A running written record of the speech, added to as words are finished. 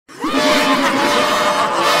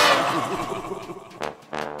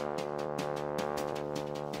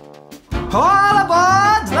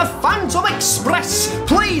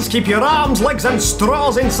keep your arms, legs and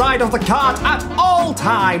straws inside of the cart at all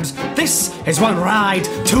times. This is one ride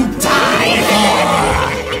to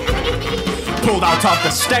die for. Pulled out of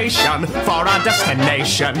the station for our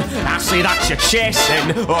destination. I see that you're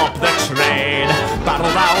chasing up the train.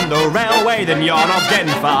 Battle down the railway, then you're not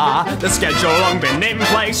getting far. The schedule long been in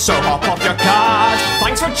place, so hop off your card.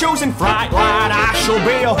 Thanks for choosing Frightline, I shall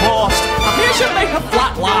be your host. Up here should make a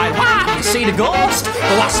flat line. Why? You see the ghost?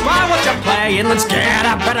 The last man what you're playing, let's get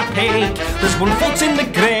a better peek. There's one foot in the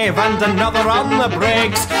grave and another on the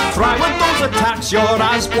brakes. Try with those attacks, you're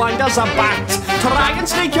as blind as a bat. Try and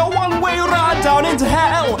sneak your one-way ride down into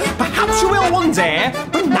hell. Perhaps you will one day,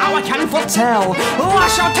 but now I can foretell.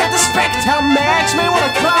 Lash out at the Spectre makes me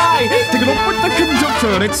wanna cry. Take it up with the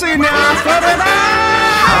Conductor, it's enough for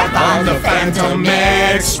tonight. Hop on the Phantom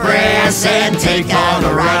Express and take on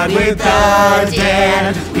a ride with the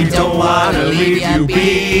dead. We don't wanna leave you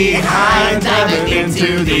behind, diving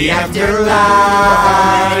into the afterlife.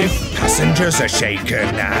 Passengers are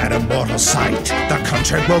shaken at a mortal sight. The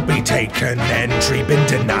contract will be taken, entry been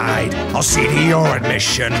denied. I'll see to your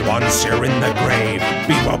admission once you're in the grave.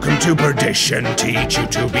 Be welcome to perdition, teach you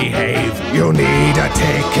to behave. You'll need a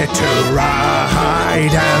ticket to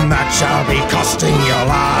ride, and that shall be costing your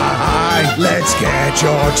life. Let's get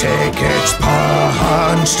your tickets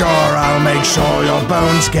punched, or I'll make sure your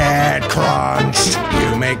bones get crunched.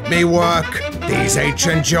 You make me work these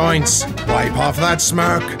ancient joints, wipe off that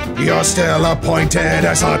smirk. You're still appointed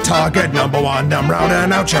as our target number one. I'm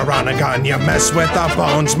rounding out your run and gun. You mess with the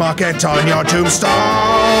bones, mark it on your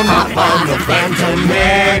tombstone. Hop on the Phantom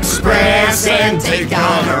Express and take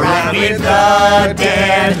on a ride with the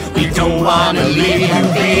dead. We don't wanna leave you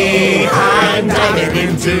behind, diving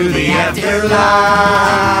into the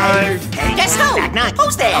afterlife. Hey, guess who? Knock, knock.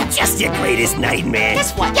 Who's there? I'm just your greatest nightmare.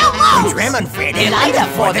 Guess what? Yo, Moose! Dram and Fred They lined up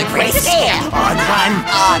for the great scare. On one,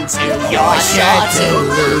 On two, you're sure to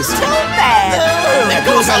lose. Too bad. The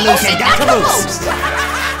ghouls are loose and got caboose.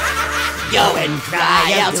 Go and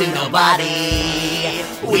cry out to nobody.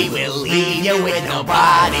 We will leave you with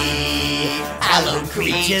nobody. Hallowed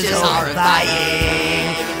creatures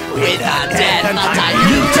horrifying. With our death untie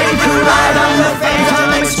you. Take a ride on the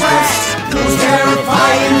Phantom Express. Ghouls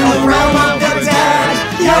terrifying the realm of the dead.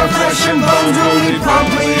 Your flesh and bones will be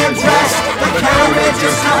promptly addressed. The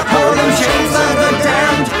carriages have hold and chains of the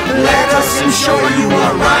damned. Let us ensure you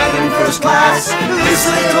are riding first class. This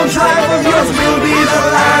little drive of yours will be the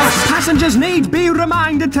last. Passengers need be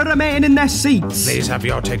reminded to remain in their seats. Please have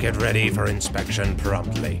your ticket ready for inspection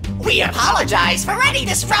promptly. We apologize for any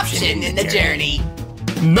disruption in the journey.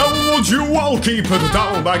 Now would you all keep it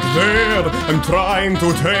down back there? I'm trying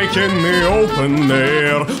to take in the open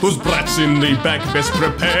air. Those brats in the back best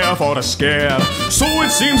prepare for a scare. So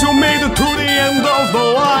it seems you made it to the end of the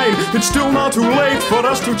line. It's still not too late for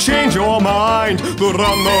us to change your mind. The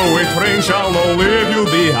runaway train shall not leave you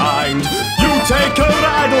behind. You take a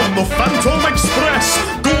ride on the Phantom Express.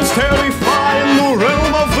 Ghouls terrify in the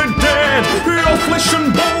realm of the dead. Your flesh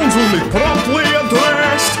and bones will be promptly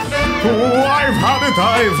addressed. Oh,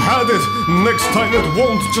 I've had it. Next time it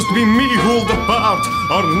won't just be me who'll depart.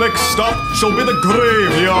 Our next stop shall be the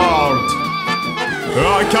graveyard.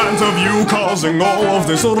 I can't have you causing all of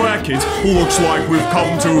this racket. Looks like we've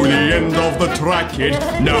come to the end of the track, kid.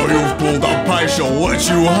 Now you've pulled up, I shall let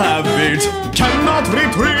you have it. Cannot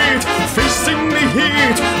retreat, facing the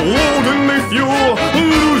heat, loading the fuel,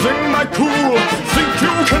 losing my cool. Think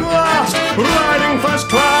you can last, riding first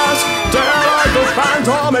class, dare ride the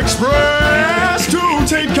Phantom Express.